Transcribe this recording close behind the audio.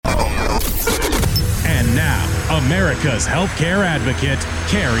America's healthcare advocate,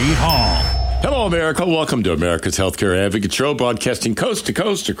 Carrie Hall. Hello, America. Welcome to America's Healthcare Advocate Show, broadcasting coast to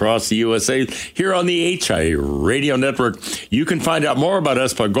coast across the USA here on the HI Radio Network. You can find out more about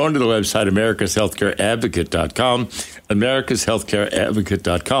us by going to the website, americashealthcareadvocate.com,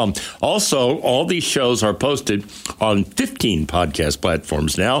 americashealthcareadvocate.com. Also, all these shows are posted on 15 podcast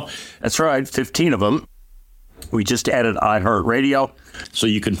platforms now. That's right, 15 of them. We just added iHeartRadio, so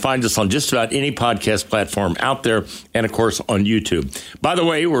you can find us on just about any podcast platform out there, and, of course, on YouTube. By the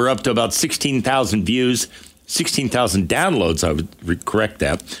way, we're up to about 16,000 views, 16,000 downloads, I would correct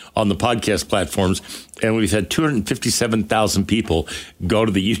that, on the podcast platforms, and we've had 257,000 people go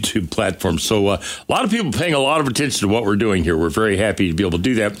to the YouTube platform. So a lot of people paying a lot of attention to what we're doing here. We're very happy to be able to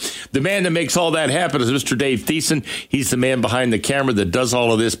do that. The man that makes all that happen is Mr. Dave Thiessen. He's the man behind the camera that does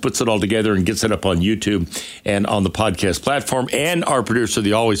all of this, puts it all together, and gets it up on YouTube and on the podcast platform. And our producer,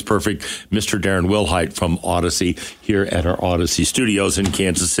 the always perfect Mr. Darren Wilhite from Odyssey here at our Odyssey studios in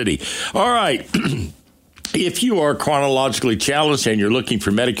Kansas City. All right. If you are chronologically challenged and you're looking for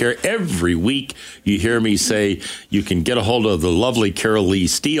Medicare, every week you hear me say you can get a hold of the lovely Carol Lee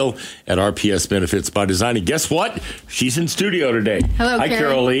Steele at RPS Benefits by Design. And guess what? She's in studio today. Hello, Hi,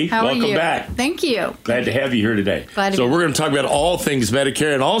 Carol Lee. How Welcome are you? back. Thank you. Glad to have you here today. Glad to so be we're going to talk about all things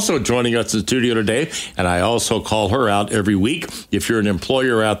Medicare, and also joining us in the studio today, and I also call her out every week. If you're an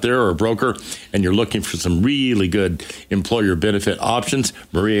employer out there or a broker and you're looking for some really good employer benefit options,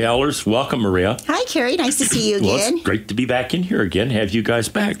 Maria Ehlers. Welcome, Maria. Hi, Carrie. Nice to see you again. Well, it's great to be back in here again, have you guys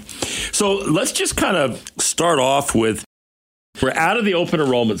back. So let's just kind of start off with, we're out of the open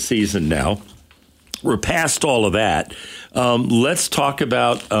enrollment season now. We're past all of that. Let's talk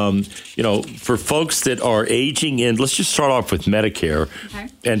about, for folks that are aging in, let's just start off with Medicare. Okay.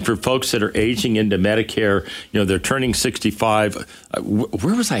 And for folks that are aging into Medicare, they're turning 65.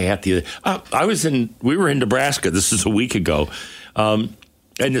 Where was I at the other? We were in Nebraska. This is a week ago. And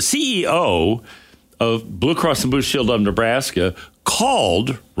the CEO of Blue Cross and Blue Shield of Nebraska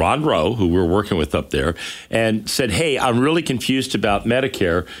called Ron Rowe, who we're working with up there, and said, hey, I'm really confused about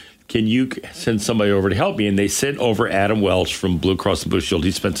Medicare. Can you send somebody over to help me? And they sent over Adam Welch from Blue Cross and Blue Shield.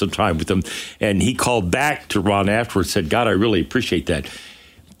 He spent some time with them, and he called back to Ron afterwards, said, God, I really appreciate that.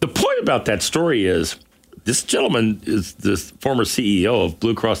 The point about that story is this gentleman is the former CEO of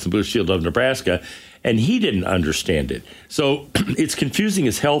Blue Cross and Blue Shield of Nebraska, and he didn't understand it. So it's confusing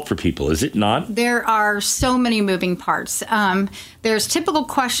as hell for people, is it not? There are so many moving parts. There's typical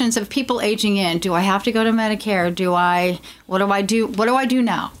questions of people aging in. Do I have to go to Medicare? What do I do? What do I do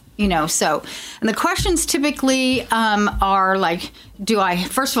now? And the questions typically are like,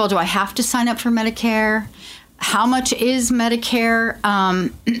 first of all, do I have to sign up for Medicare? How much is Medicare?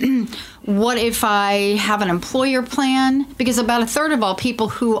 What if I have an employer plan? Because about a third of all people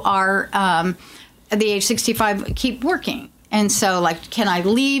who are at the age 65 keep working. And so, can I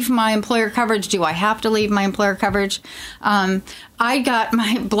leave my employer coverage? Do I have to leave my employer coverage? I got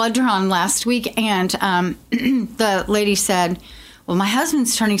my blood drawn last week, and the lady said, well, my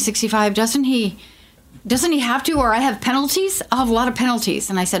husband's turning 65. Doesn't he have to, or I have penalties? I'll have a lot of penalties.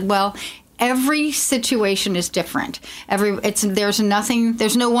 And I said, well, every situation is different.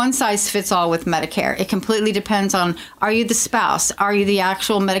 There's no one size fits all with Medicare. It completely depends on, are you the spouse? Are you the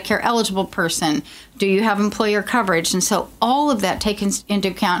actual Medicare eligible person? Do you have employer coverage? And so all of that taken into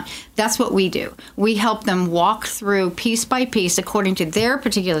account, that's what we do. We help them walk through piece by piece according to their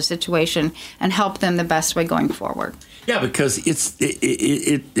particular situation and help them the best way going forward. Yeah, because it's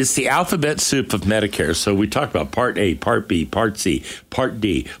the alphabet soup of Medicare. So we talk about Part A, Part B, Part C, Part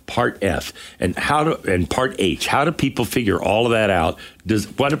D, Part F, and Part H. How do people figure all of that out?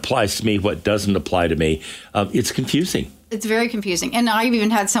 What applies to me? What doesn't apply to me? It's confusing. It's very confusing. And I've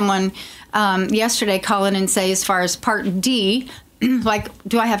even had someone yesterday call in and say, as far as Part D,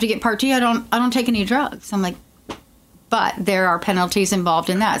 do I have to get Part D? I don't take any drugs. I'm like, but there are penalties involved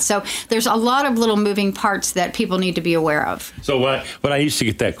in that. So there's a lot of little moving parts that people need to be aware of. So when I used to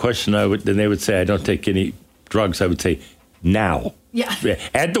get that question, then they would say, I don't take any drugs. I would say, now. Yeah.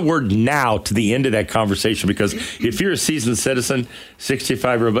 Add the word now to the end of that conversation, because if you're a seasoned citizen,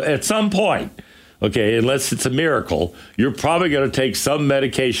 65 or above, at some point, okay, unless it's a miracle, you're probably going to take some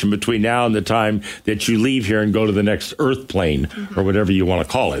medication between now and the time that you leave here and go to the next earth plane, or whatever you want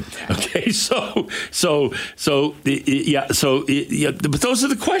to call it. Okay, but those are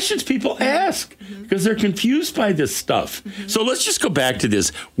the questions people ask because they're confused by this stuff. So let's just go back to this.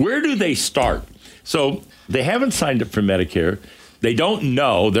 Where do they start? So they haven't signed up for Medicare. They don't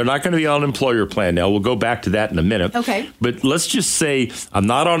know. They're not going to be on an employer plan now. We'll go back to that in a minute. Okay. But let's just say I'm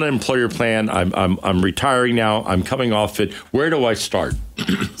not on an employer plan. I'm retiring now. I'm coming off it. Where do I start?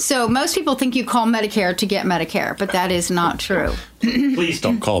 So most people think you call Medicare to get Medicare, but that is not true. Please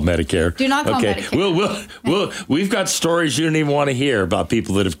don't call Medicare. Do not call Medicare. We've got stories you don't even want to hear about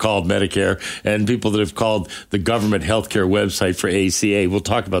people that have called Medicare and people that have called the government healthcare website for ACA. We'll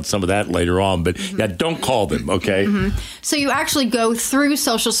talk about some of that later on, but yeah, don't call them, okay? So you actually go through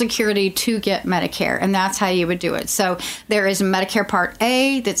Social Security to get Medicare, and that's how you would do it. So there is Medicare Part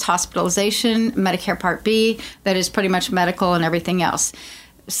A, that's hospitalization, Medicare Part B, that is pretty much medical and everything else.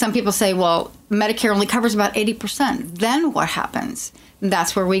 Some people say, well, Medicare only covers about 80%. Then what happens?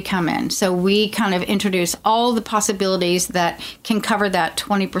 That's where we come in. So we kind of introduce all the possibilities that can cover that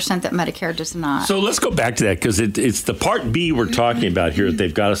 20% that Medicare does not. So let's go back to that, because it's the Part B we're talking about here that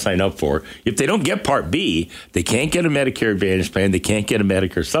they've got to sign up for. If they don't get Part B, they can't get a Medicare Advantage plan. They can't get a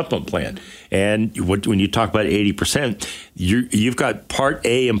Medicare Supplement plan. And when you talk about 80%, you've got Part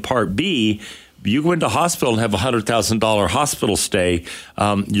A and Part B. You go into hospital and have a $100,000 hospital stay,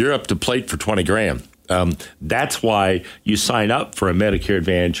 you're up to plate for $20,000. That's why you sign up for a Medicare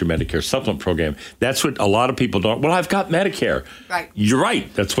Advantage or Medicare Supplement program. That's what a lot of people don't. Well, I've got Medicare. Right. You're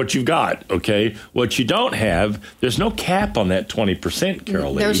right. That's what you've got. Okay. What you don't have, there's no cap on that 20%,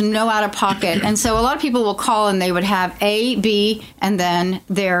 Carol Lee. There's no out of pocket. And so a lot of people will call and they would have A, B, and then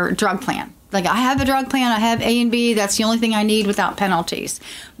their drug plan. Like, I have a drug plan, I have A and B, that's the only thing I need without penalties.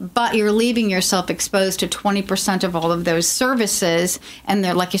 But you're leaving yourself exposed to 20% of all of those services, and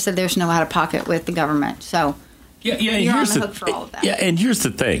like you said, there's no out-of-pocket with the government. So you're on the hook for all of that. Yeah, and here's the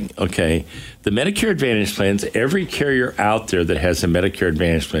thing, okay? The Medicare Advantage plans, every carrier out there that has a Medicare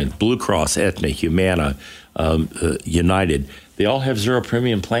Advantage plan, Blue Cross, Aetna, Humana, United, they all have zero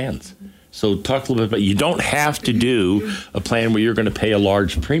premium plans. So talk a little bit about, you don't have to do a plan where you're going to pay a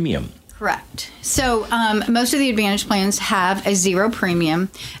large premium. Correct. So most of the Advantage plans have a zero premium,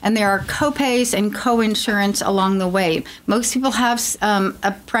 and there are copays and co-insurance along the way. Most people have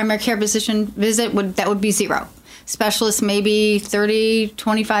a primary care physician visit that would be zero. Specialists maybe 30,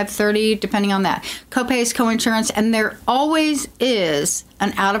 25, 30, depending on that. Copays, co-insurance, and there always is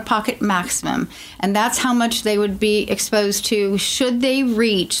an out-of-pocket maximum, and that's how much they would be exposed to should they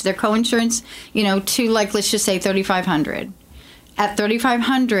reach their co-insurance, to, like, let's just say $3,500. At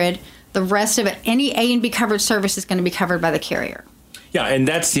 $3,500, the rest of it, any A and B covered service is going to be covered by the carrier. Yeah, and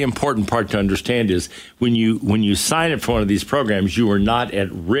that's the important part to understand is when you sign up for one of these programs, you are not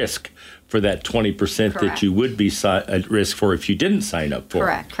at risk for that 20% that you would be at risk for if you didn't sign up for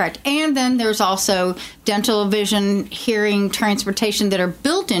it. Correct. And then there's also dental, vision, hearing, transportation that are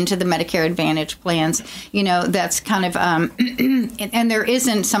built into the Medicare Advantage plans. That's kind of, and there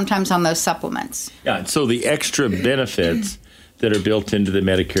isn't sometimes on those supplements. Yeah, so the extra benefits that are built into the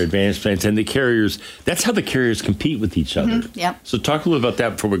Medicare Advantage plans, and the carriers, that's how the carriers compete with each other. Yep. So talk a little about that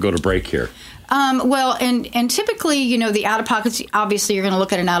before we go to break here. Well, and typically, the out-of-pockets, obviously you're going to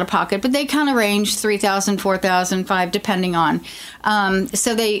look at an out-of-pocket, but they kind of range $3,000, $4,000, $5,000, depending on.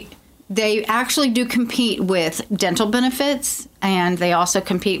 So they actually do compete with dental benefits, and they also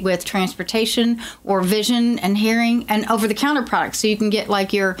compete with transportation or vision and hearing and over-the-counter products. So you can get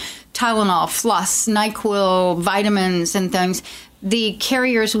like your Tylenol, floss, NyQuil, vitamins, and things. The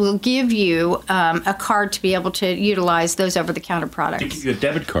carriers will give you a card to be able to utilize those over-the-counter products. They give you a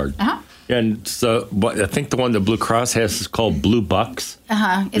debit card. Uh-huh. And so I think the one that Blue Cross has is called Blue Bucks.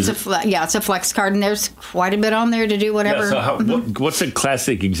 It's a flex card, and there's quite a bit on there to do whatever. Yeah, so what's a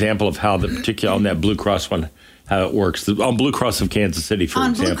classic example of how on that Blue Cross one, how it works? On Blue Cross of Kansas City, for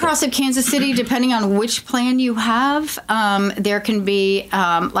example. On Blue Cross of Kansas City, depending on which plan you have, there can be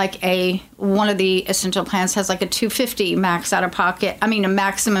one of the essential plans has like a $250 max out of pocket. A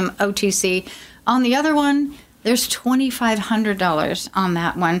maximum OTC. On the other one, there's $2,500 on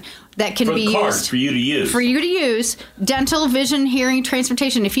that one that can be used for you to use. For you to use dental, vision, hearing,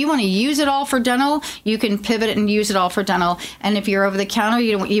 transportation. If you want to use it all for dental, you can pivot and use it all for dental. And if you're over the counter,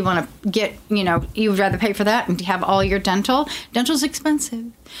 you want to get, you'd rather pay for that and have all your dental. Dental's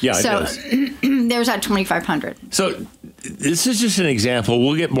expensive. Yeah, so it does. There's that $2,500. So this is just an example.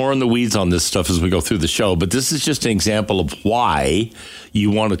 We'll get more in the weeds on this stuff as we go through the show, but this is just an example of why you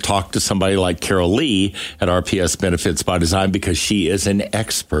want to talk to somebody like Carol Lee at RPS Benefits by Design, because she is an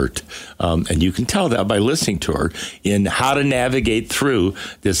expert. And you can tell that by listening to her in how to navigate through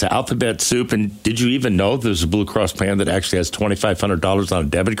this alphabet soup. And did you even know there's a Blue Cross plan that actually has $2,500 on a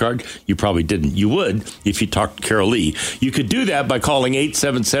debit card? You probably didn't. You would if you talked to Carol Lee. You could do that by calling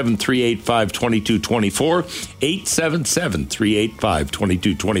 877-385-2224,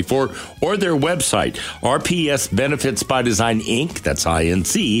 877-385-2224, or their website, RPS Benefits by Design Inc., that's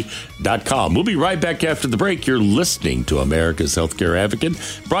INC.com. We'll be right back after the break. You're listening to America's Healthcare Advocate,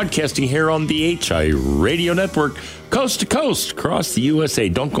 broadcasting here on the HI Radio Network, coast to coast, across the USA.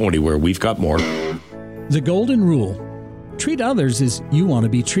 Don't go anywhere. We've got more. The Golden Rule. Treat others as you want to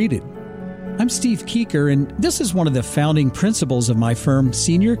be treated. I'm Steve Keeker, and this is one of the founding principles of my firm,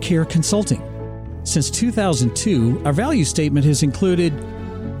 Senior Care Consulting. Since 2002, our value statement has included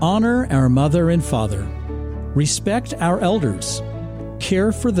honor our mother and father, respect our elders,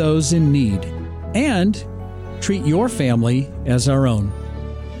 care for those in need, and treat your family as our own.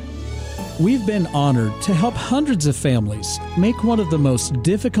 We've been honored to help hundreds of families make one of the most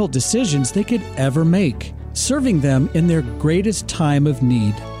difficult decisions they could ever make, serving them in their greatest time of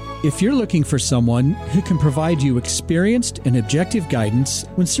need. If you're looking for someone who can provide you experienced and objective guidance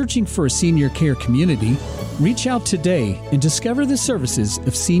when searching for a senior care community, reach out today and discover the services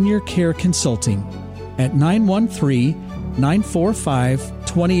of Senior Care Consulting at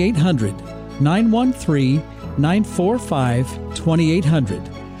 913-945-2800,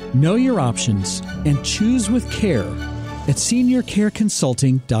 913-945-2800. Know your options and choose with care at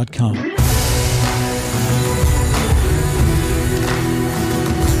seniorcareconsulting.com.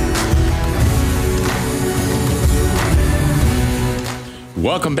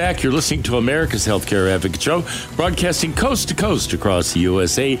 Welcome back. You're listening to America's Healthcare Advocate Show, broadcasting coast to coast across the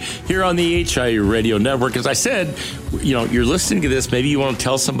USA here on the HI Radio Network. As I said, you're listening to this. Maybe you want to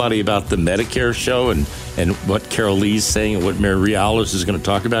tell somebody about the Medicare show and what Carol Lee's saying and what Mary Allers is going to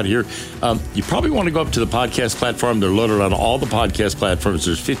talk about here. You probably want to go up to the podcast platform. They're loaded on all the podcast platforms.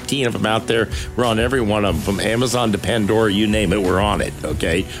 There's 15 of them out there. We're on every one of them, from Amazon to Pandora, you name it, we're on it,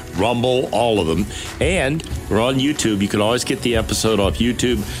 okay? Rumble, all of them. And we're on YouTube. You can always get the episode off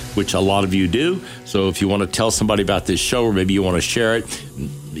YouTube, which a lot of you do. So if you want to tell somebody about this show, or maybe you want to share it,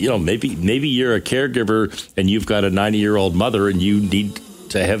 maybe you're a caregiver and you've got a 90-year-old mother and you need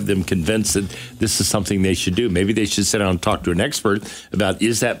to have them convinced that this is something they should do. Maybe they should sit down and talk to an expert about,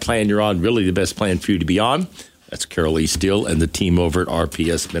 is that plan you're on really the best plan for you to be on? That's Carol Lee Steele and the team over at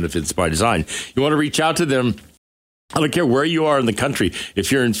RPS Benefits by Design. You want to reach out to them. I don't care where you are in the country. If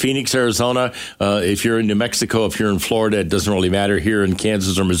you're in Phoenix, Arizona, if you're in New Mexico, if you're in Florida, it doesn't really matter. Here in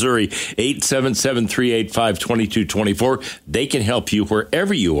Kansas or Missouri, 877-385-2224. They can help you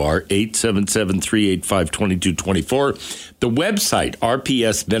wherever you are, 877-385-2224. The website,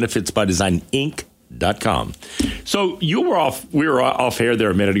 RPS Benefits by Design Inc.com. So we were off air there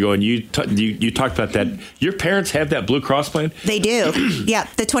a minute ago, and you talked about that. Your parents have that Blue Cross plan? They do. Yeah,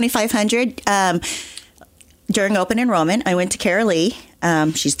 the 2500. During open enrollment, I went to Carol Lee.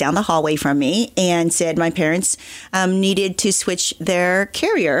 She's down the hallway from me, and said my parents needed to switch their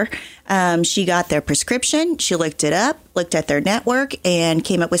carrier. She got their prescription. She looked it up, looked at their network, and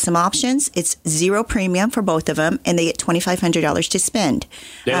came up with some options. It's zero premium for both of them, and they get $2,500 to spend.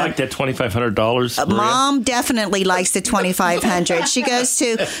 They like that $2,500? Mom definitely likes the $2,500. She goes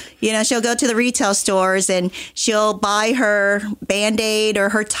to, she'll go to the retail stores and she'll buy her Band-Aid or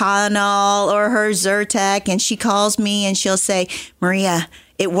her Tylenol or her Zyrtec, and she calls me and she'll say, Maria,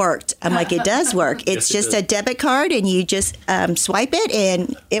 it worked. I'm like, it does work. It's just a debit card, and you just swipe it,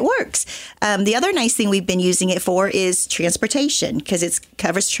 and it works. The other nice thing we've been using it for is transportation, because it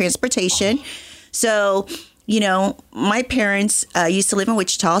covers transportation. So, my parents used to live in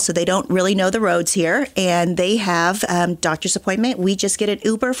Wichita, so they don't really know the roads here, and they have doctor's appointment. We just get an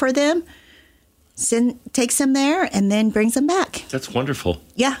Uber for them, takes them there, and then brings them back. That's wonderful.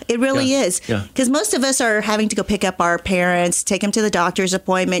 Yeah, it really is. Yeah. Because most of us are having to go pick up our parents, take them to the doctor's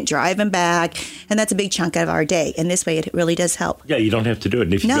appointment, drive them back, and that's a big chunk of our day. And this way, it really does help. Yeah, you don't have to do it.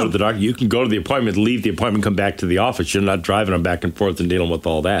 And if you go to the doctor, you can go to the appointment, leave the appointment, come back to the office. You're not driving them back and forth and dealing with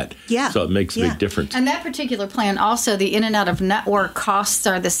all that. Yeah. So it makes a big difference. And that particular plan, also, the in and out of network costs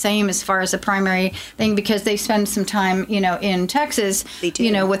are the same as far as the primary thing, because they spend some time, in Texas,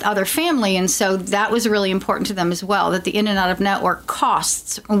 with other family. And so that was really important to them as well, that the in and out of network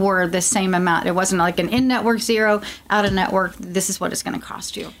costs were the same amount. It wasn't like an in-network zero, out-of-network, this is what it's going to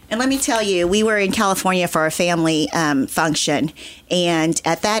cost you. And let me tell you, we were in California for a family function, and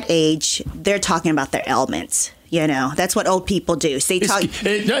at that age, they're talking about their ailments. That's what old people do. So they talk. Look,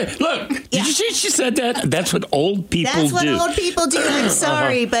 did you see she said that? That's what old people do. That's what old people do. I'm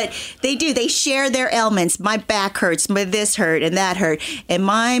sorry, but they do. They share their ailments. My back hurts. My this hurt and that hurt. And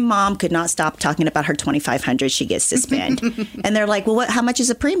my mom could not stop talking about her $2,500 she gets to spend. And they're like, well, how much is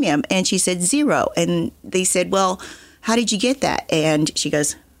a premium? And she said zero. And they said, well, how did you get that? And she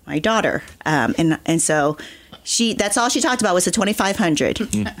goes, my daughter. And so That's all she talked about was the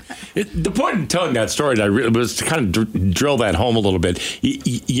 $2,500. The point in telling that story was to kind of drill that home a little bit.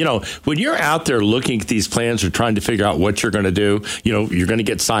 You know, when you're out there looking at these plans or trying to figure out what you're going to do, you know, you're going to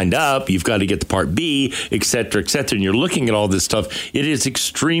get signed up, you've got to get the Part B, et cetera, and you're looking at all this stuff. It is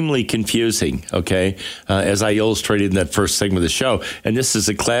extremely confusing, okay, as I illustrated in that first segment of the show. And this is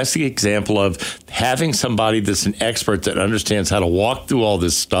a classic example of having somebody that's an expert that understands how to walk through all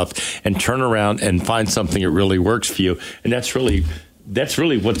this stuff and turn around and find something that really works for you. And that's really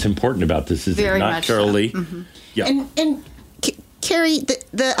what's important about this, is Very it not, much Carol so. Lee? Mm-hmm. Yeah. And Carrie,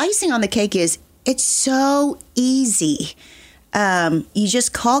 the icing on the cake is it's so easy. You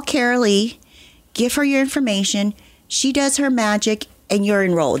just call Carol Lee, give her your information, she does her magic, and you're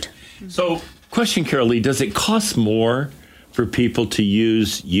enrolled. So, question, Carol Lee, does it cost more for people to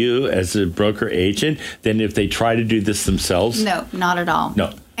use you as a broker agent than if they try to do this themselves? No, not at all.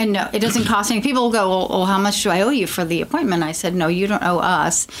 No. And no, it doesn't cost any. People will go, well, how much do I owe you for the appointment? I said, no, you don't owe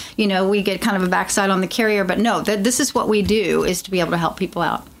us. You know, we get kind of a backside on the carrier, but no, this is what we do, is to be able to help people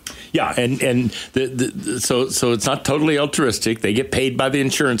out. Yeah, and so it's not totally altruistic. They get paid by the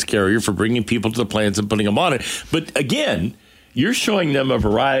insurance carrier for bringing people to the plans and putting them on it. But again, you're showing them a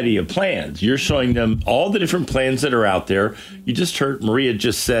variety of plans. You're showing them all the different plans that are out there. You just heard Maria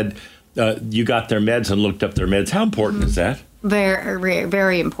just said you got their meds and looked up their meds. How important is that? Very,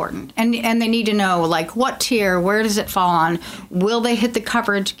 very important. And they need to know, like, what tier, where does it fall on? Will they hit the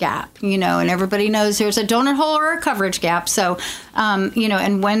coverage gap? You know, and everybody knows there's a donut hole or a coverage gap. So, you know,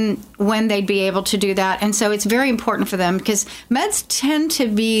 and when they'd be able to do that. And so it's very important for them, because meds tend to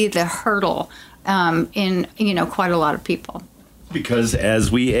be the hurdle in, you know, quite a lot of people. Because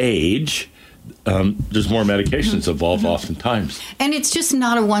as we age, there's more medications involved oftentimes. And it's just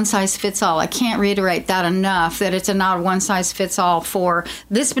not a one-size-fits-all. I can't reiterate that enough, that it's not a one-size-fits-all for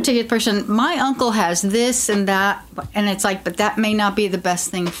this particular person. My uncle has this and that, and it's like, but that may not be the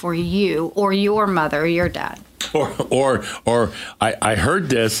best thing for you or your mother or your dad. Or I heard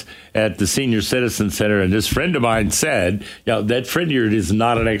this at the Senior Citizen Center, and this friend of mine said, you know, that friend of yours is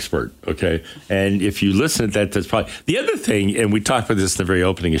not an expert, okay? And if you listen to that, that's probably... The other thing, and we talked about this in the very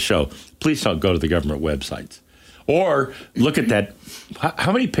opening of the show, please don't go to the government websites. Or look at that.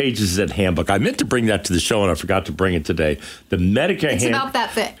 How many pages is that handbook? I meant to bring that to the show, and I forgot to bring it today. The Medicare handbook. It's about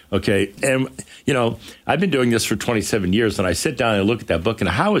that thick. Okay. And, you know, I've been doing this for 27 years, and I sit down and look at that book, and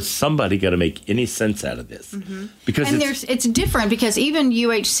how is somebody going to make any sense out of this? Mm-hmm. Because it's different, because even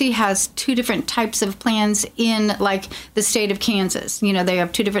UHC has two different types of plans in, like, the state of Kansas. You know, they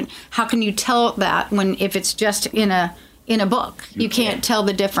have two different. How can you tell that if it's just in a book? You can't tell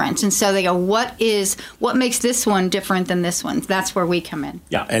the difference. And so they go, what makes this one different than this one? That's where we come in.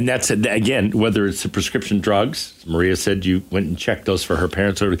 Yeah, and that's, again, whether it's the prescription drugs, Maria said you went and checked those for her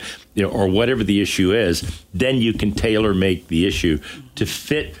parents, or, you know, or whatever the issue is, then you can tailor make the issue to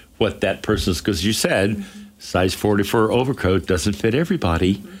fit what that person's, because you said size 44 overcoat doesn't fit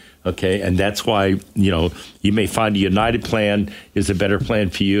everybody. Okay, and that's why, you know, you may find a United plan is a better plan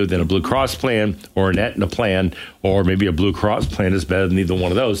for you than a Blue Cross plan or an Aetna plan, or maybe a Blue Cross plan is better than either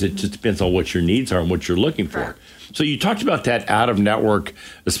one of those. It just depends on what your needs are and what you're looking for. Right. So you talked about that out-of-network,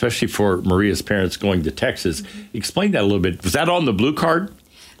 especially for Maria's parents going to Texas. Explain that a little bit. Was that on the Blue Card?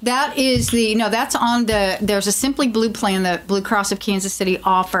 That is that's on there's a Simply Blue plan that Blue Cross of Kansas City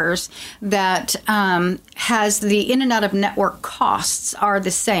offers that has the in and out of network costs are the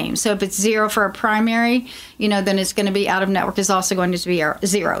same. So if it's zero for a primary, you know, then it's going to be out of network is also going to be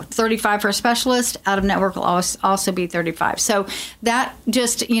zero. 35 for a specialist, out of network will also be 35. So that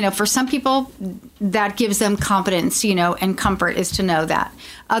just, you know, for some people, that gives them confidence, you know, and comfort is to know that.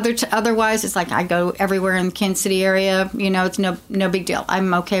 Otherwise, it's like I go everywhere in the Kansas City area, you know, it's no big deal.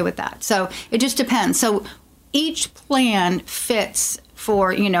 I'm okay with that. So it just depends. So each plan fits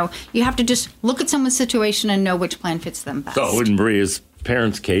for, you know, you have to just look at someone's situation and know which plan fits them best. So in Maria's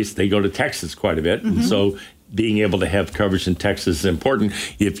parents' case, they go to Texas quite a bit. And so being able to have coverage in Texas is important.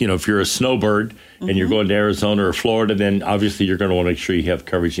 If you're a snowbird and you're going to Arizona or Florida, then obviously you're going to want to make sure you have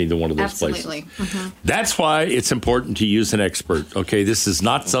coverage in either one of those Absolutely. places. That's why it's important to use an expert. Okay, this is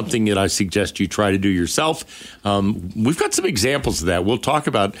not something that I suggest you try to do yourself. We've got some examples of that. We'll talk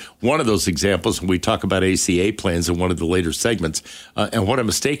about one of those examples when we talk about ACA plans in one of the later segments, and what a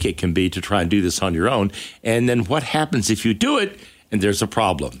mistake it can be to try and do this on your own. And then what happens if you do it and there's a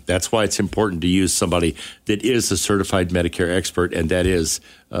problem. That's why it's important to use somebody that is a certified Medicare expert, and that is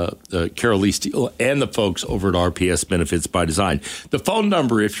Carol Lee Steele and the folks over at RPS Benefits by Design. The phone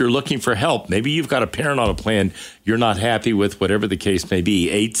number, if you're looking for help, maybe you've got a parent on a plan you're not happy with, whatever the case may be,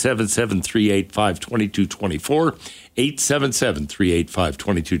 877-385-2224,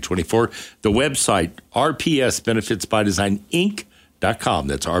 877-385-2224. The website, rpsbenefitsbydesigninc.com.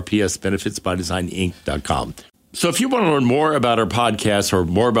 That's rpsbenefitsbydesigninc.com. So if you want to learn more about our podcast or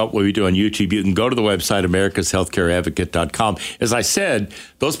more about what we do on YouTube, you can go to the website, americashealthcareadvocate.com. As I said,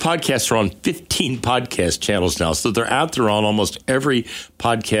 those podcasts are on 15 podcast channels now. So they're out there on almost every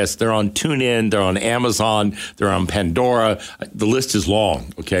podcast. They're on TuneIn, they're on Amazon, they're on Pandora. The list is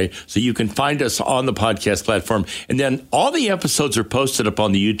long, okay? So you can find us on the podcast platform. And then all the episodes are posted up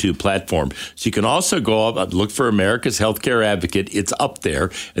on the YouTube platform. So you can also go up, look for America's Healthcare Advocate. It's up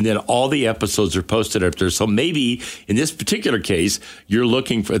there. And then all the episodes are posted up there. So maybe in this particular case, you're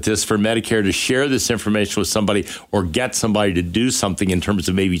looking for Medicare to share this information with somebody or get somebody to do something in terms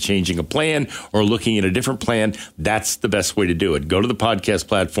of maybe changing a plan or looking at a different plan. That's the best way to do it. Go to the podcast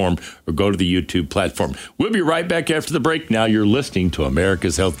platform or go to the YouTube platform. We'll be right back after the break. Now you're listening to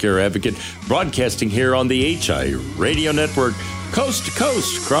America's Healthcare Advocate, broadcasting here on the HI Radio Network, coast to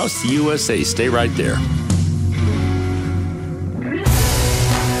coast across the USA. Stay right there.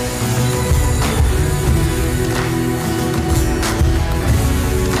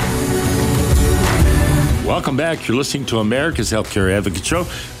 Welcome back. You're listening to America's Healthcare Advocate Show,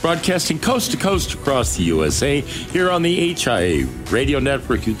 broadcasting coast to coast across the USA here on the HIA Radio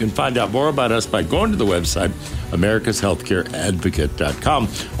Network. You can find out more about us by going to the website, americashealthcareadvocate.com.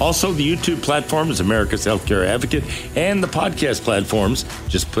 Also, the YouTube platform is America's Healthcare Advocate, and the podcast platforms,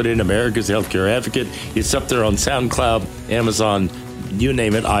 just put in America's Healthcare Advocate. It's up there on SoundCloud, Amazon, you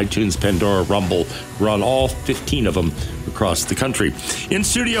name it, iTunes, Pandora, Rumble. We're on all 15 of them across the country. In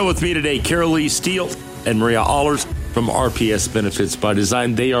studio with me today, Carol Lee Steele and Maria Allers from RPS Benefits by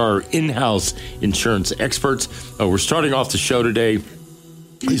Design. They are in-house insurance experts. We're starting off the show today,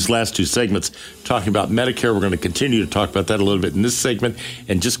 these last two segments, talking about Medicare. We're going to continue to talk about that a little bit in this segment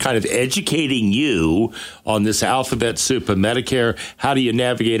and just kind of educating you on this alphabet soup of Medicare. How do you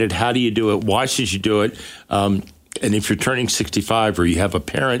navigate it? How do you do it? Why should you do it? And if you're turning 65 or you have a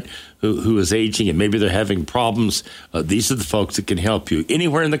parent who is aging and maybe they're having problems, these are the folks that can help you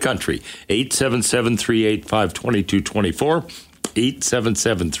anywhere in the country. 877-385-2224,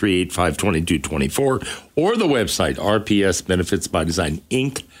 877-385-2224, or the website,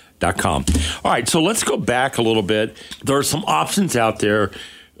 rpsbenefitsbydesigninc.com. All right, so let's go back a little bit. There are some options out there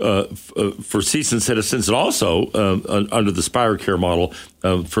for seasoned citizens and also under the SpireCare model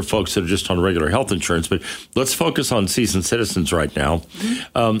for folks that are just on regular health insurance. But let's focus on seasoned citizens right now.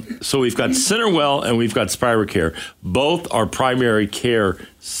 So we've got CenterWell and we've got SpireCare. Both are primary care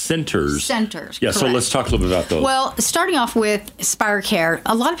centers. Yeah, correct. So let's talk a little bit about those. Well, starting off with SpireCare,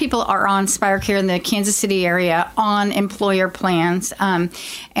 a lot of people are on SpireCare in the Kansas City area on employer plans, and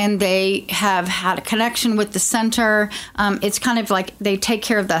they have had a connection with the center. It's kind of like they take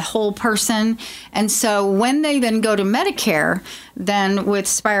care of the whole person. And so when they then go to Medicare, then with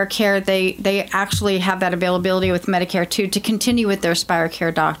SpireCare, they actually have that availability with Medicare too to continue with their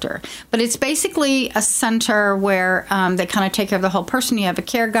SpireCare doctor. But it's basically a center where they kind of take care of the whole person. You have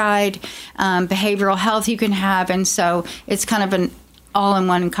a care guide, behavioral health you can have, and so it's kind of an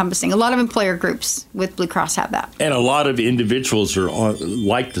all-in-one encompassing. A lot of employer groups with Blue Cross have that. And a lot of individuals are on,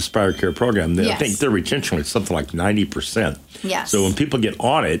 like the SpireCare program. Yes. I think their retention is something like 90%. Yes. So when people get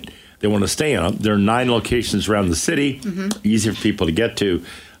on it, they want to stay on it. There are 9 locations around the city, easy for people to get to,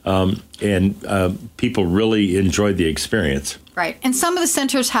 and people really enjoy the experience. Right. And some of the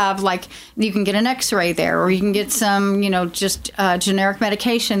centers have, like, you can get an x-ray there, or you can get some, just generic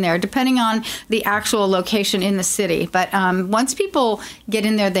medication there, depending on the actual location in the city. But once people get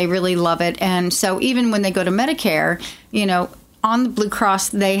in there, they really love it. And so even when they go to Medicare, on the Blue Cross,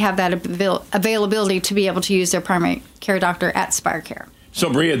 they have that availability to be able to use their primary care doctor at SpireCare. So,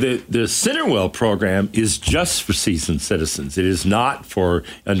 Maria, the CenterWell program is just for seasoned citizens. It is not for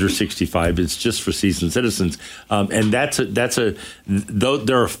under 65. It's just for seasoned citizens, and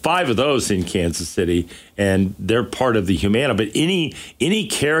there are 5 of those in Kansas City, and they're part of the Humana. But any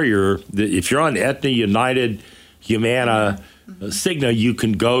carrier, if you're on Aetna, United, Humana, Cigna, you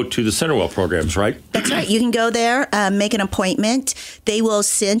can go to the CenterWell programs, right? That's right. You can go there, make an appointment. They will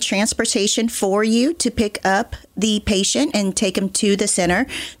send transportation for you to pick up the patient and take them to the center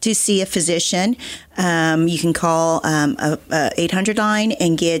to see a physician. You can call a 800 line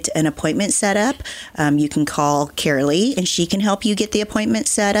and get an appointment set up. You can call Carolee and she can help you get the appointment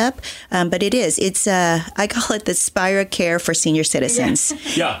set up. But it's I call it the Spira Care for senior citizens.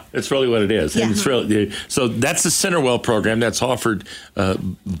 Yeah, that's really what it is. Yeah. And it's really, so that's the CenterWell program that's offered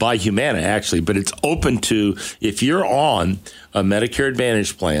by Humana, actually, but it's open to, if you're on a Medicare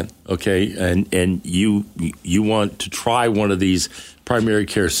Advantage plan, okay, and you want to try one of these primary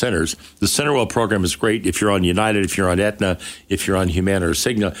care centers, the CenterWell program is great. If you're on United, if you're on Aetna, if you're on Humana or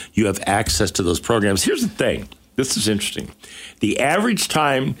Cigna, you have access to those programs. Here's the thing. This is interesting. The average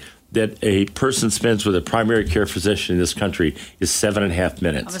time that a person spends with a primary care physician in this country is 7.5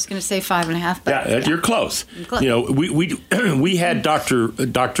 minutes. I was going to say 5.5, but yeah, you're close. You know, we had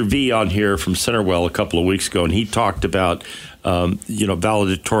Dr. V on here from CenterWell a couple of weeks ago, and he talked about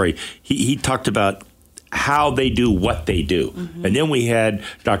valedictory. He talked about how they do what they do. Mm-hmm. And then we had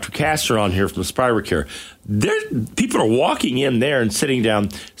Dr. Castor on here from SpiraCare. People are walking in there and sitting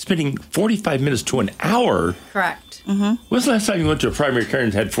down, spending 45 minutes to an hour. Correct. Mm-hmm. When's the last time you went to a primary care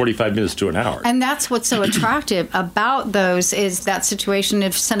and had 45 minutes to an hour? And that's what's so attractive about those is that situation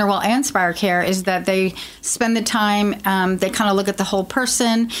of CenterWell and SpiraCare is that they spend the time, they kind of look at the whole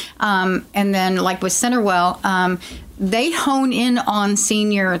person, and then like with CenterWell, they hone in on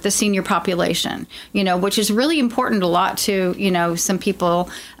the senior population, which is really important a lot to, some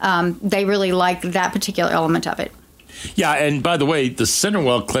people, they really like that particular element of it. Yeah, and by the way, the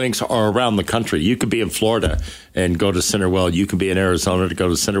CenterWell clinics are around the country. You could be in Florida and go to CenterWell. You can be in Arizona to go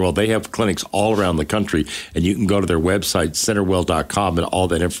to CenterWell. They have clinics all around the country, and you can go to their website, centerwell.com, and all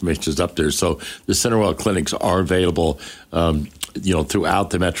that information is up there. So the CenterWell clinics are available, throughout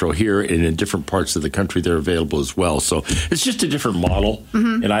the metro here, and in different parts of the country, they're available as well. So it's just a different model,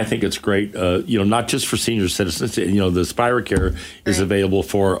 and I think it's great, not just for senior citizens. The SpiraCare is available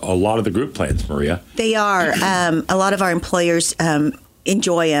for a lot of the group plans, Maria. They are. A lot of our employers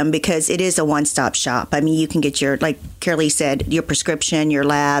enjoy them because it is a one-stop shop. I mean, you can get like Carolee said, your prescription, your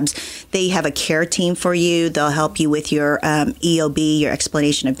labs. They have a care team for you. They'll help you with your EOB, your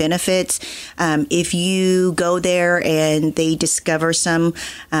explanation of benefits. If you go there and they discover some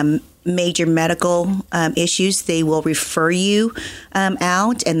major medical issues, they will refer you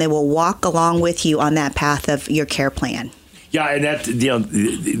out, and they will walk along with you on that path of your care plan. Yeah, and that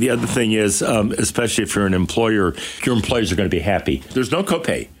the other thing is, especially if you're an employer, your employees are going to be happy. There's no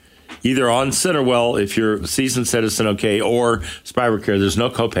copay. Either on CenterWell, if you're a seasoned citizen, okay, or SpiraCare, there's no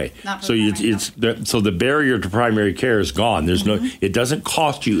copay. So the barrier to primary care is gone. There's it doesn't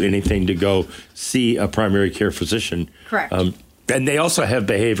cost you anything to go see a primary care physician. Correct. And they also have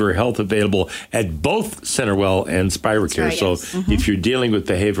behavioral health available at both CenterWell and SpiraCare. Right, so yes. if you're dealing with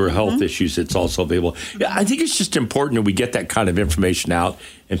behavioral health issues, it's also available. Yeah, I think it's just important that we get that kind of information out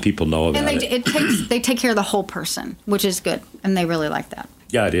and people know about it. They take care of the whole person, which is good, and they really like that.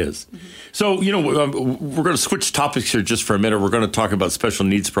 Yeah, it is. So, we're going to switch topics here just for a minute. We're going to talk about special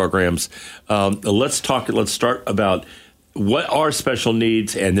needs programs. Let's start about what are special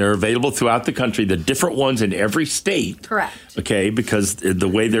needs, and they're available throughout the country, the different ones in every state. Correct. Okay, because the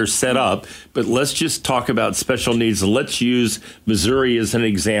way they're set up. But let's just talk about special needs, and let's use Missouri as an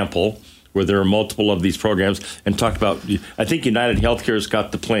example where there are multiple of these programs, and talk about, I think United Healthcare has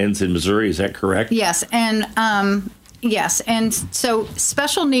got the plans in Missouri. Is that correct? Yes, and so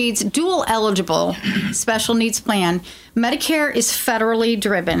special needs, dual eligible special needs plan, Medicare is federally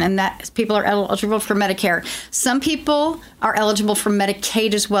driven, and that people are eligible for Medicare. Some people are eligible for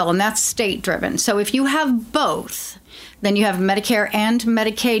Medicaid as well, and that's state driven. So if you have both, then you have Medicare and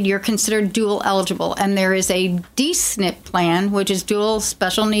Medicaid, you're considered dual eligible. And there is a DSNP plan, which is dual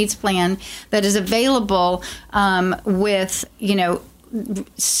special needs plan, that is available with,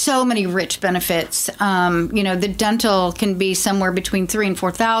 so many rich benefits. The dental can be somewhere between $3,000 and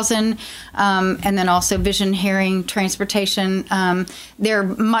 $4,000, and then also vision, hearing, transportation. They're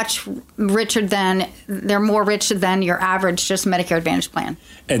more rich than your average just Medicare Advantage plan.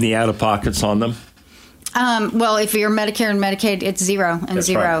 And the out-of-pockets on them? Well, if you're Medicare and Medicaid, it's zero and That's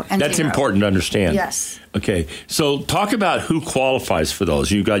zero right. and That's zero. important to understand. Yes. Okay, so talk about who qualifies for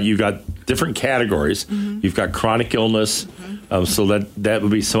those. You got different categories. You've got chronic illness. So that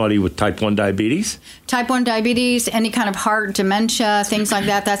would be somebody with type 1 diabetes? Type 1 diabetes, any kind of heart, dementia, things like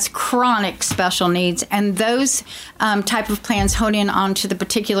that. That's chronic special needs. And those type of plans hone in onto the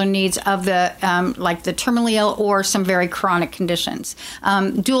particular needs of the, like the terminally ill or some very chronic conditions.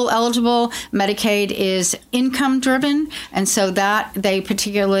 Dual eligible Medicaid is income driven. And so that they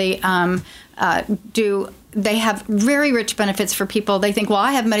particularly they have very rich benefits for people. They think, well,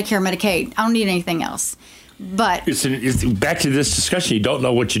 I have Medicare, Medicaid. I don't need anything else. But it's back to this discussion. You don't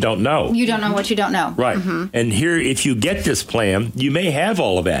know what you don't know. You don't know what you don't know. Right. And here, if you get this plan, you may have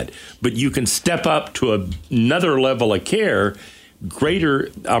all of that, but you can step up to another level of care, greater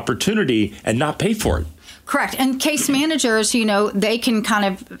opportunity, and not pay for it. Correct. And case managers, they can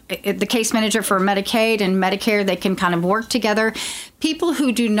the case manager for Medicaid and Medicare, they can kind of work together. People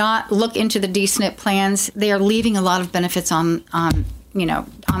who do not look into the D-SNP plans, they are leaving a lot of benefits on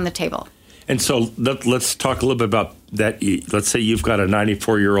the table. And so let's talk a little bit about that. Let's say you've got a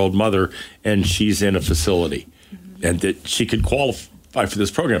 94-year-old mother and she's in a facility and that she could qualify for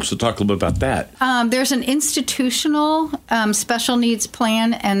this program. So talk a little bit about that. There's an institutional special needs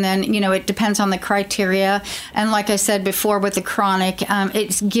plan, and then, it depends on the criteria. And like I said before, with the chronic,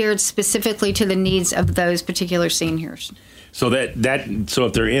 it's geared specifically to the needs of those particular seniors. So so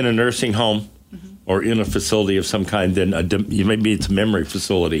if they're in a nursing home or in a facility of some kind, then maybe it's a memory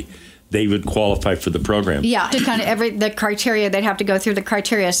facility, they would qualify for the program. Yeah, to kind of the criteria, they'd have to go through the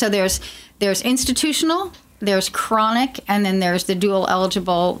criteria. So there's institutional, there's chronic, and then there's the dual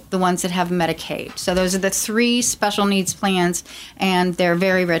eligible, the ones that have Medicaid. So those are the 3 special needs plans, and they're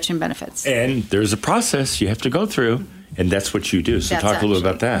very rich in benefits. And there's a process you have to go through. And that's what you do. So talk a little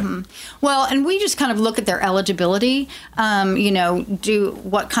about that. Well, and we just kind of look at their eligibility.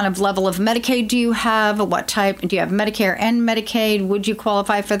 What kind of level of Medicaid do you have? What type? Do you have Medicare and Medicaid? Would you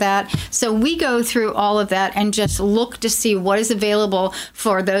qualify for that? So we go through all of that and just look to see what is available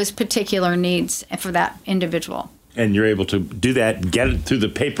for those particular needs for that individual. And you're able to do that, get it through the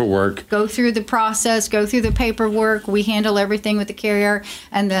paperwork. Go through the process, go through the paperwork. We handle everything with the carrier,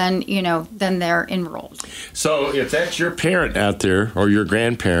 and then, then they're enrolled. So if that's your parent out there or your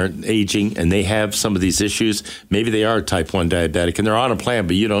grandparent aging and they have some of these issues, maybe they are type 1 diabetic and they're on a plan,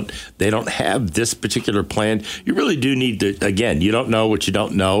 but they don't have this particular plan, you really do need to, again, you don't know what you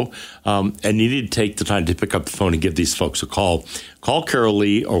don't know, and you need to take the time to pick up the phone and give these folks a call. Call Carol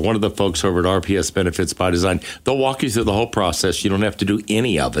Lee or one of the folks over at RPS Benefits by Design. They'll walk you through the whole process. You don't have to do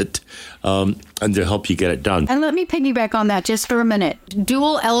any of it, and they'll help you get it done. And let me piggyback on that just for a minute.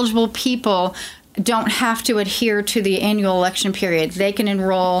 Dual eligible people don't have to adhere to the annual election period. They can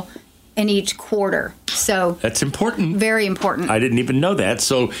enroll in each quarter. So that's important. Very important. I didn't even know that.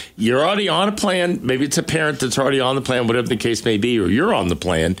 So you're already on a plan. Maybe it's a parent that's already on the plan, whatever the case may be, or you're on the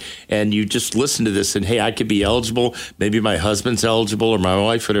plan, and you just listen to this and, hey, I could be eligible. Maybe my husband's eligible or my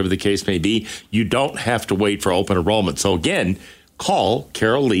wife, whatever the case may be. You don't have to wait for open enrollment. So again, call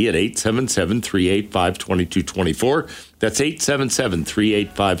Carol Lee at 877-385-2224. That's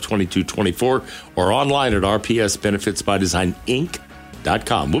 877-385-2224, or online at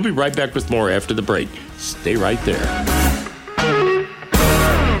rpsbenefitsbydesigninc.com. We'll be right back with more after the break. Stay right there.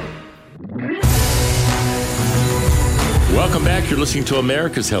 Welcome back. You're listening to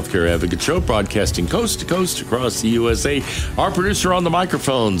America's Healthcare Advocate Show, broadcasting coast to coast across the USA. Our producer on the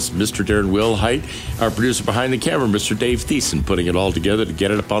microphones, Mr. Darren Wilhite. Our producer behind the camera, Mr. Dave Thiessen, putting it all together to get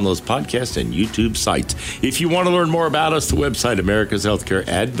it up on those podcasts and YouTube sites. If you want to learn more about us, the website,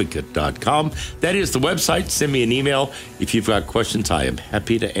 americashealthcareadvocate.com. That is the website. Send me an email. If you've got questions, I am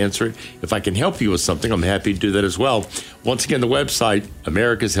happy to answer it. If I can help you with something, I'm happy to do that as well. Once again, the website,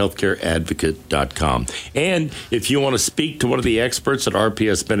 americashealthcareadvocate.com. And if you want to speak to one of the experts at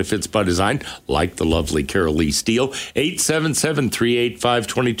RPS Benefits by Design, like the lovely Carol Lee Steele,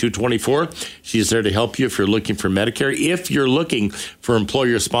 877-385-2224. She's there to help you if you're looking for Medicare. If you're looking for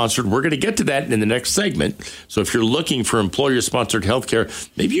employer-sponsored, we're going to get to that in the next segment. So if you're looking for employer-sponsored healthcare,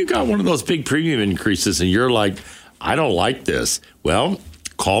 maybe you got one of those big premium increases and you're like, I don't like this. Well,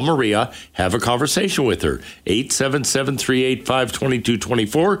 call Maria, have a conversation with her,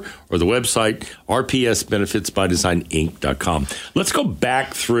 877-385-2224, or the website, rpsbenefitsbydesigninc.com. Let's go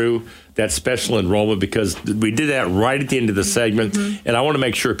back through that special enrollment because we did that right at the end of the segment, and I want to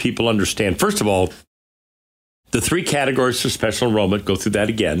make sure people understand. First of all, the 3 categories for special enrollment, go through that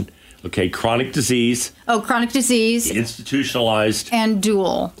again. Okay, chronic disease. Oh, chronic disease. Institutionalized. And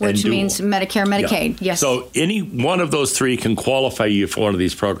dual, which means Medicare, Medicaid. Yeah. Yes. So any one of those 3 can qualify you for one of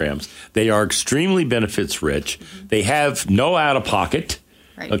these programs. They are extremely benefits rich. They have no out-of-pocket.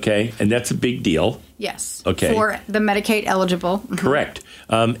 Right. Okay, and that's a big deal. Yes. Okay. For the Medicaid eligible. Correct.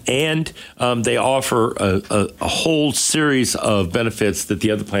 And they offer a whole series of benefits that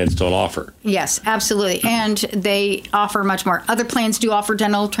the other plans don't offer. Yes, absolutely. And they offer much more. Other plans do offer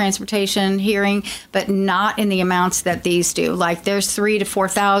dental, transportation, hearing, but not in the amounts that these do. Like there's $3,000 to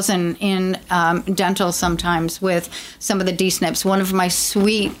 $4,000 in dental sometimes with some of the D-SNPs. One of my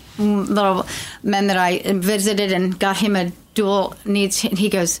sweet little men that I visited and got him a dual needs. He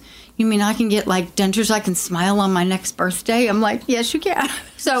goes, you mean I can get like dentures? I can smile on my next birthday? I'm like, yes, you can.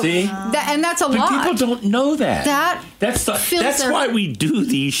 So, and that's a lot. People don't know that. That's why we do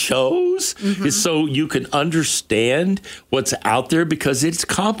these shows, is so you can understand what's out there, because it's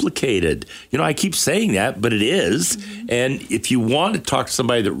complicated. I keep saying that, but it is. And if you want to talk to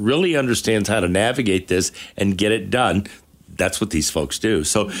somebody that really understands how to navigate this and get it done, that's what these folks do.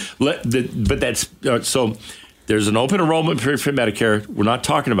 So, there's an open enrollment period for Medicare. We're not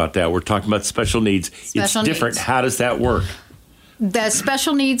talking about that. We're talking about special needs. It's different. How does that work? The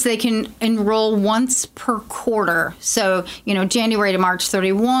special needs, they can enroll once per quarter. So, January to March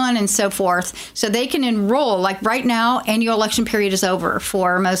 31 and so forth. So they can enroll, like right now, annual election period is over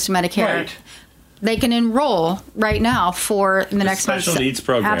for most Medicare. Right. They can enroll right now for the next special needs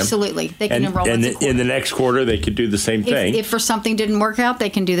program. Absolutely. They can enroll once a quarter. In the next quarter, they could do the same thing. If for something didn't work out,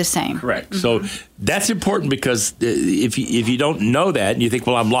 they can do the same. Correct. So that's important, because if you don't know that and you think,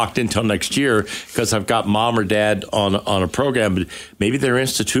 well, I'm locked in until next year because I've got mom or dad on a program, but maybe they're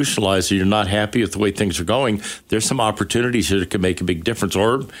institutionalized or you're not happy with the way things are going, there's some opportunities here that could make a big difference.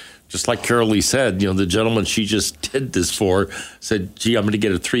 Or just like Carol Lee said, the gentleman she just did this for said, gee, I'm going to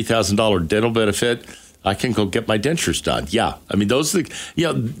get a $3,000 dental benefit. I can go get my dentures done. Yeah. I mean,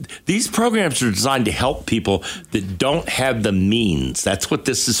 these programs are designed to help people that don't have the means. That's what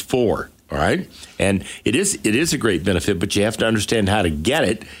this is for. All right. And it is a great benefit, but you have to understand how to get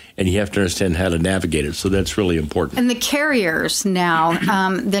it, and you have to understand how to navigate it. So that's really important. And the carriers now,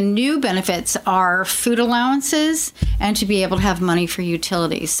 the new benefits are food allowances and to be able to have money for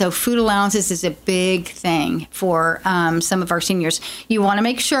utilities. So food allowances is a big thing for some of our seniors. You want to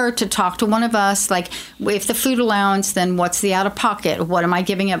make sure to talk to one of us, like if the food allowance, then what's the out-of-pocket? What am I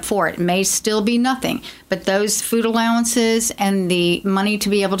giving up for it? It may still be nothing, but those food allowances and the money to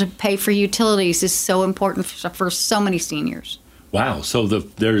be able to pay for utilities is so important for so many seniors. Wow. So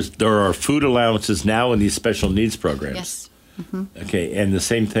there are food allowances now in these special needs programs. Yes. Okay. And the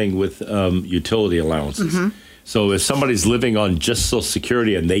same thing with utility allowances. So if somebody's living on just Social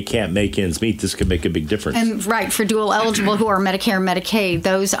Security and they can't make ends meet, this could make a big difference. And right, for dual eligible who are Medicare and Medicaid,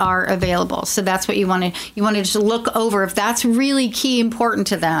 those are available. So that's what you want to just look over. If that's really key important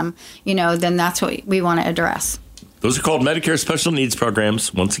to them, then that's what we want to address. Those are called Medicare Special Needs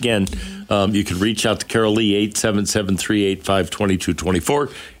Programs. Once again, you can reach out to Carol Lee,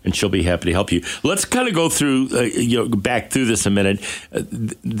 877-385-2224, and she'll be happy to help you. Let's kind of go through, back through this a minute.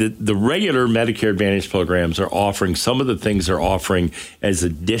 The regular Medicare Advantage programs are offering some of the things they're offering as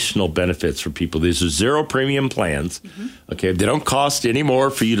additional benefits for people. These are zero premium plans. Okay, they don't cost any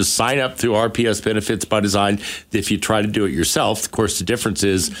more for you to sign up through RPS Benefits by Design if you try to do it yourself. Of course, the difference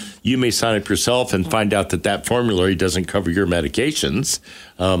is you may sign up yourself and find out that formulary doesn't cover your medications.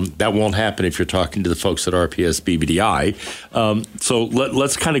 That won't happen if you're talking to the folks at RPS BBDI. So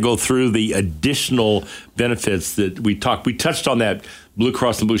let's kind of go through the additional benefits that we talked. We touched on that Blue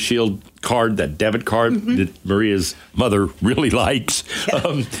Cross and Blue Shield card, that debit card that Maria's mother really likes.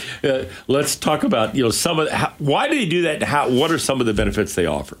 Let's talk about some of why do they do that? What are some of the benefits they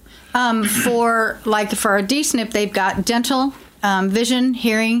offer? For our D-SNP, they've got dental, vision,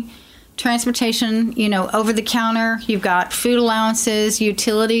 hearing, transportation, over the counter. You've got food allowances,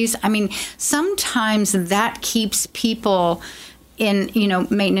 utilities. I mean, sometimes that keeps people in,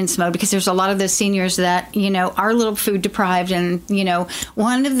 maintenance mode, because there's a lot of those seniors that, are a little food deprived. And,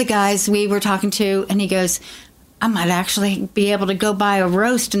 one of the guys we were talking to, and he goes, I might actually be able to go buy a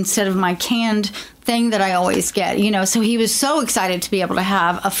roast instead of my canned thing that I always get, So he was so excited to be able to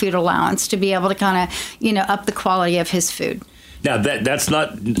have a food allowance, to be able to kind of, up the quality of his food. Now, that's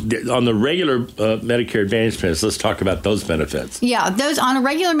not on the regular Medicare Advantage plans. Let's talk about those benefits. Yeah, those on a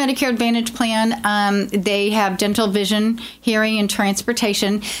regular Medicare Advantage plan, they have dental, vision, hearing, and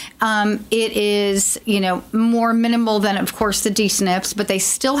transportation. It is, more minimal than, of course, the D-SNPs, but they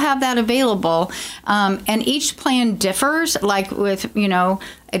still have that available. And each plan differs, like with,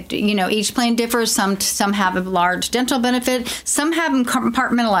 each plan differs. Some have a large dental benefit. Some have them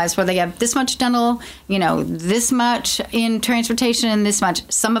compartmentalized, where they have this much dental, this much in transportation, and this much.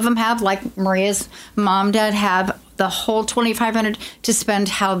 Some of them have, like Maria's mom, dad, have the whole $2,500 to spend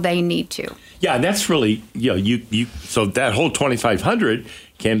how they need to. Yeah, and that's really, so that whole $2,500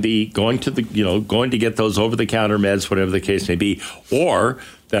 can be going to going to get those over-the-counter meds, whatever the case may be, or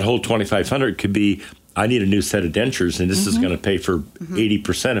that whole $2,500 could be, I need a new set of dentures, and this is going to pay for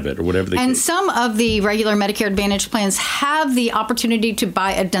 80% of it, or whatever the case. And some of the regular Medicare Advantage plans have the opportunity to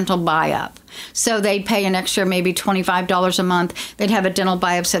buy a dental buy-up. So they'd pay an extra maybe $25 a month. They'd have a dental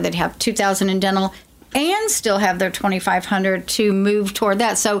buy-up, so they'd have $2,000 in dental and still have their $2,500 to move toward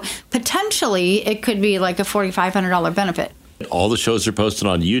that. So potentially it could be like a $4,500 benefit. All the shows are posted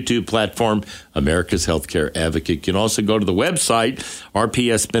on the YouTube platform, America's Healthcare Advocate. You can also go to the website,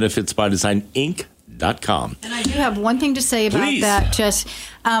 rpsbenefitsbydesigninc.com. And I do have one thing to say about that. Just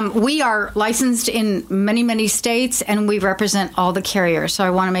we are licensed in many, many states, and we represent all the carriers. So I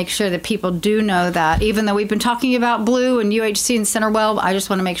want to make sure that people do know that. Even though we've been talking about Blue and UHC and CenterWell, I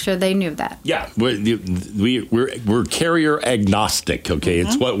just want to make sure they knew that. Yeah, we're carrier agnostic, okay?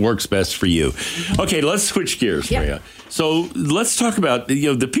 It's what works best for you. Okay, let's switch gears, Maria. So let's talk about,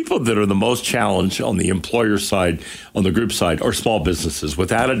 the people that are the most challenged on the employer side, on the group side, are small businesses.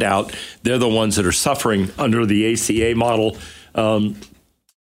 Without a doubt, they're the ones that are suffering under the ACA model.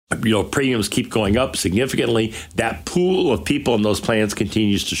 Premiums keep going up significantly. That pool of people in those plans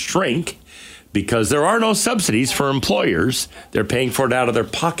continues to shrink because there are no subsidies for employers. They're paying for it out of their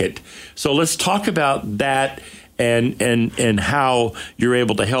pocket. So let's talk about that and how you're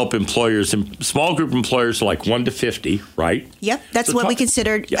able to help employers, and small group employers are like 1 to 50, right? Yep, that's what we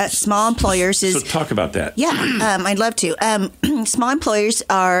consider small employers. So talk about that. Yeah, I'd love to. Small employers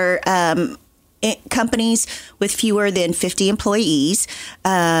are companies with fewer than 50 employees.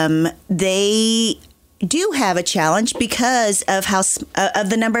 They do have a challenge because of of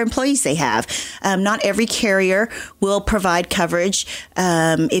the number of employees they have. Not every carrier will provide coverage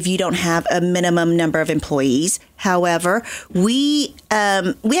if you don't have a minimum number of employees. However, we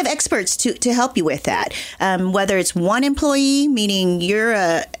have experts to help you with that. Whether it's one employee, meaning you're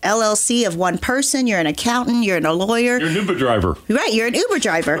a LLC of one person, you're an accountant, you're a lawyer. You're an Uber driver. Right, you're an Uber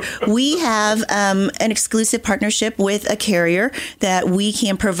driver. We have an exclusive partnership with a carrier that we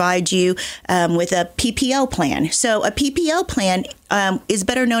can provide you with a PPO plan. So a PPO plan is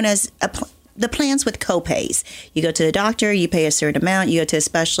better known as the plans with copays. You go to the doctor, you pay a certain amount. You go to a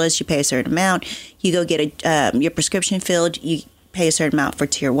specialist, you pay a certain amount. You go get your prescription filled, you pay a certain amount for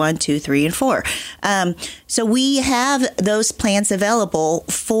tier 1, 2, 3, and 4. So we have those plans available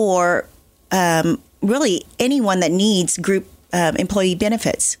for really anyone that needs group employee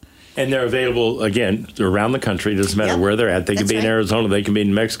benefits. And they're available, again, around the country. It doesn't matter where they're at. They can be in Arizona. They can be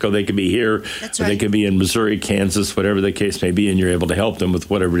in Mexico. They can be here. Or they can be in Missouri, Kansas, whatever the case may be, and you're able to help them with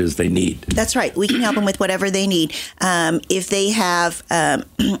whatever it is they need. That's right. We can help them with whatever they need. If they have,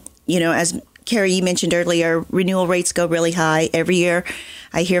 as Carrie, you mentioned earlier, renewal rates go really high every year.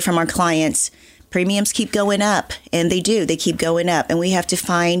 I hear from our clients, premiums keep going up, and they do. They keep going up, and we have to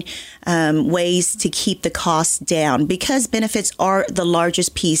find ways to keep the costs down because benefits are the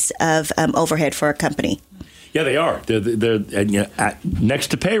largest piece of overhead for a company. Yeah, they are. They're next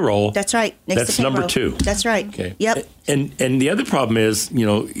to payroll. That's right. That's number 2. That's right. Okay. Yep. And the other problem is,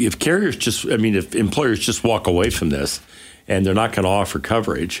 if if employers just walk away from this and they're not going to offer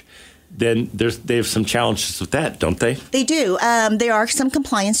coverage, then they have some challenges with that, don't they? They do. There are some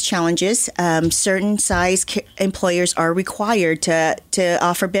compliance challenges. Certain size employers are required to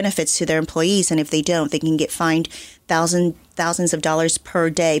offer benefits to their employees, and if they don't, they can get fined thousands of dollars per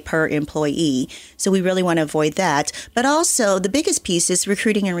day per employee. So we really want to avoid that. But also, the biggest piece is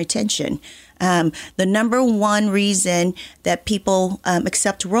recruiting and retention. The number one reason that people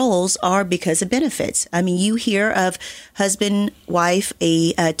accept roles are because of benefits. I mean, you hear of husband, wife,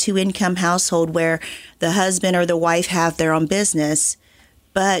 a 2-income household where the husband or the wife have their own business,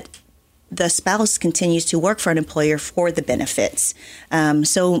 but the spouse continues to work for an employer for the benefits.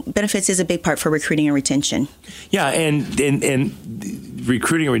 So benefits is a big part for recruiting and retention. Yeah, and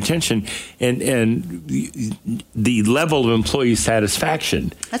recruiting and retention and the level of employee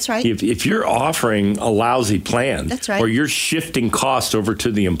satisfaction. That's right. If you're offering a lousy plan, that's right, or you're shifting cost over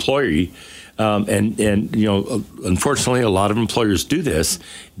to the employee, unfortunately, a lot of employers do this.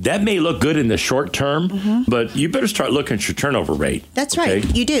 That may look good in the short term, but you better start looking at your turnover rate. That's right.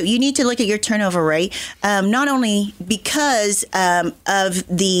 You do. You need to look at your turnover rate, not only because of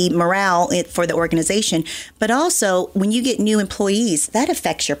the morale for the organization, but also when you get new employees, that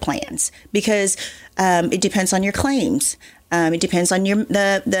affects your plans because it depends on your claims. It depends on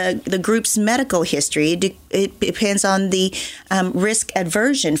the group's medical history. It depends on the risk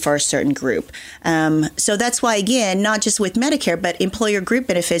aversion for a certain group. So that's why, again, not just with Medicare, but employer group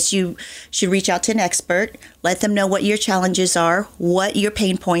benefits, you should reach out to an expert, let them know what your challenges are, what your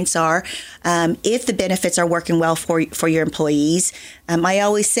pain points are, if the benefits are working well for your employees. I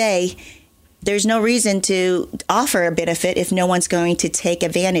always say, there's no reason to offer a benefit if no one's going to take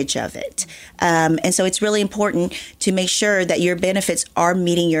advantage of it. And so it's really important to make sure that your benefits are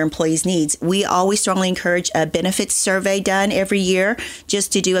meeting your employees' needs. We always strongly encourage a benefits survey done every year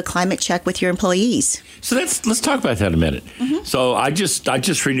just to do a climate check with your employees. So let's talk about that a minute. Mm-hmm. So I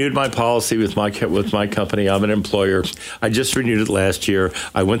just renewed my policy with my company. I'm an employer. I just renewed it last year.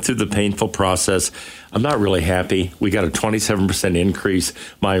 I went through the painful process. I'm not really happy. We got a 27% increase.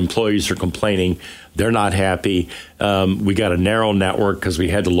 My employees are complaining. They're not happy. We got a narrow network because we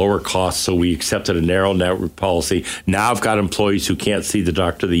had to lower costs, so we accepted a narrow network policy. Now I've got employees who can't see the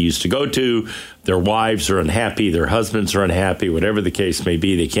doctor they used to go to. Their wives are unhappy. Their husbands are unhappy, whatever the case may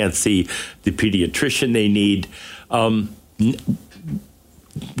be. They can't see the pediatrician they need.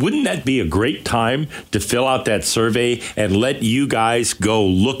 Wouldn't that be a great time to fill out that survey and let you guys go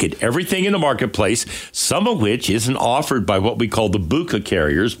look at everything in the marketplace, some of which isn't offered by what we call the BUCA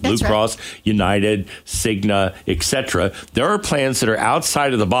carriers, Blue Cross, United, Cigna, etc. There are plans that are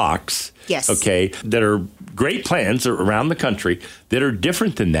outside of the box, okay, that are great plans around the country that are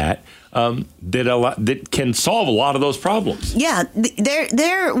different than that. That can solve a lot of those problems. Yeah,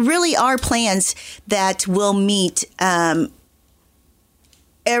 there really are plans that will meet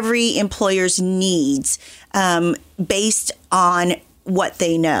every employer's needs based on what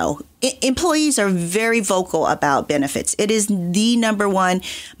they know. Employees are very vocal about benefits. It is the number one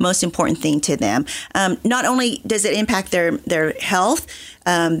most important thing to them. Not only does it impact their health,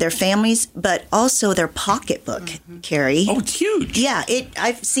 their families, but also their pocketbook, Carrie. Oh, it's huge. Yeah,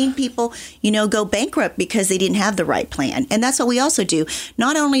 I've seen people, go bankrupt because they didn't have the right plan. And that's what we also do.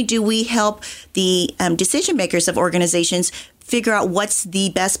 Not only do we help the decision makers of organizations figure out what's the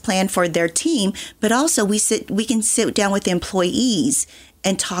best plan for their team, but also we can sit down with employees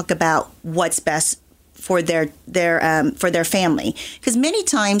and talk about what's best for their family. Because many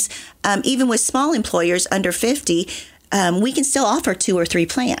times, even with small employers under 50, we can still offer 2 or 3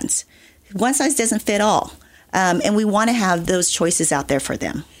 plans. One size doesn't fit all, and we want to have those choices out there for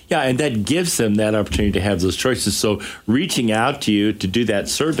them. Yeah, and that gives them that opportunity to have those choices. So reaching out to you to do that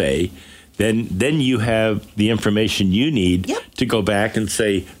survey, then you have the information you need to go back and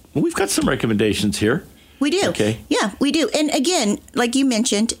say, well, we've got some recommendations here. We do. Okay. Yeah, we do. And again, like you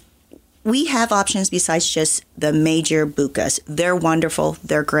mentioned, we have options besides just the major BUCAs. They're wonderful.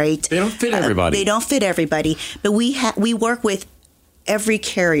 They're great. They don't fit everybody. They don't fit everybody. But we work with every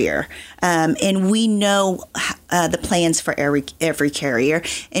carrier, and we know the plans for every carrier.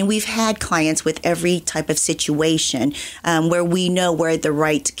 And we've had clients with every type of situation where we know where the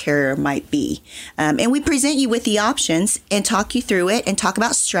right carrier might be. And we present you with the options and talk you through it and talk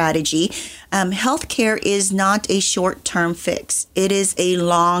about strategy. Healthcare is not a short-term fix. It is a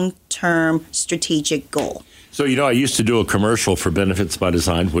long-term strategic goal. So, I used to do a commercial for Benefits by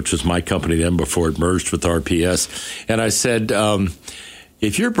Design, which was my company then before it merged with RPS. And I said,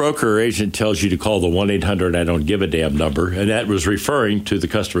 if your broker or agent tells you to call the 1-800 I don't give a damn number, and that was referring to the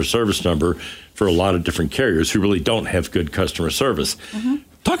customer service number for a lot of different carriers who really don't have good customer service. Mm-hmm.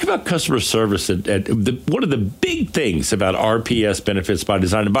 Talk about customer service. One of the big things about RPS Benefits by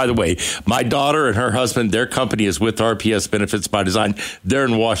Design, and by the way, my daughter and her husband, their company is with RPS Benefits by Design. They're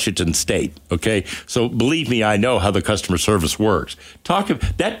in Washington State, okay? So believe me, I know how the customer service works.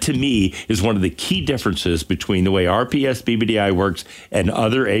 That, to me, is one of the key differences between the way RPS BBDI works and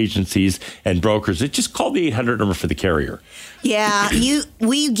other agencies and brokers. It's just call the 800 number for the carrier. Yeah,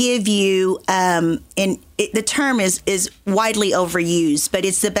 we give you, the term is widely overused, but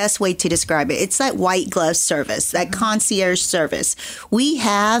it's the best way to describe it. It's that white glove service, that concierge service. We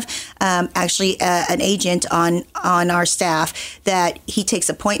have actually an agent on our staff that he takes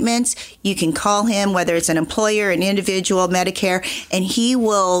appointments. You can call him, whether it's an employer, an individual, Medicare, and he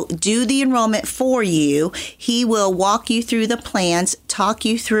will do the enrollment for you. He will walk you through the plans, talk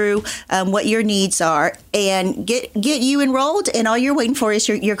you through what your needs are, and get you enrolled. And all you're waiting for is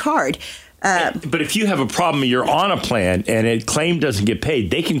your card. But if you have a problem, you're on a plan and a claim doesn't get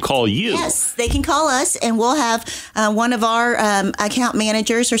paid, they can call you. Yes, they can call us, and we'll have one of our account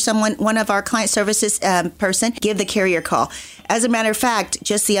managers or one of our client services person give the carrier a call. As a matter of fact,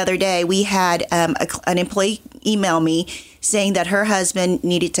 just the other day, we had an employee email me saying that her husband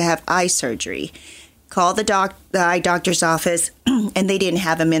needed to have eye surgery. Called the eye doctor's office, and they didn't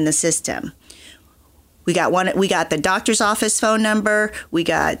have him in the system. We got the doctor's office phone number. We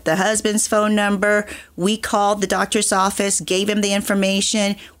got the husband's phone number. We called the doctor's office, gave him the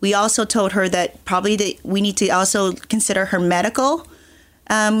information. We also told her that we need to also consider her medical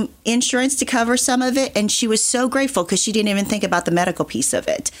insurance to cover some of it. And she was so grateful because she didn't even think about the medical piece of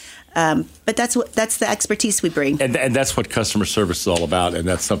it. But that's the expertise we bring. And that's what customer service is all about, and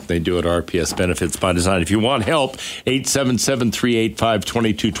that's something they do at RPS Benefits by Design. If you want help,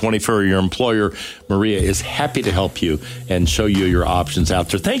 877-385-2220 your employer. Maria is happy to help you and show you your options out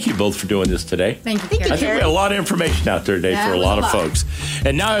there. Thank you both for doing this today. Thank you, Thank you, Carrie. I think we have a lot of information out there today for a lot of folks.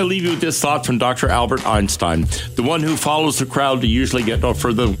 And now I leave you with this thought from Dr. Albert Einstein. The one who follows the crowd to usually get no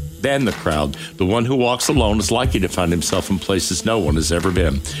further than the crowd. The one who walks alone is likely to find himself in places no one has ever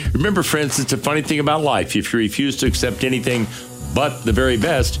been. Remember, friends, it's a funny thing about life. If you refuse to accept anything but the very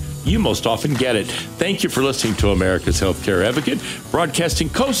best, you most often get it. Thank you for listening to America's Healthcare Advocate, broadcasting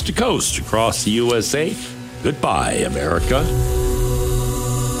coast to coast across the USA. Goodbye, America.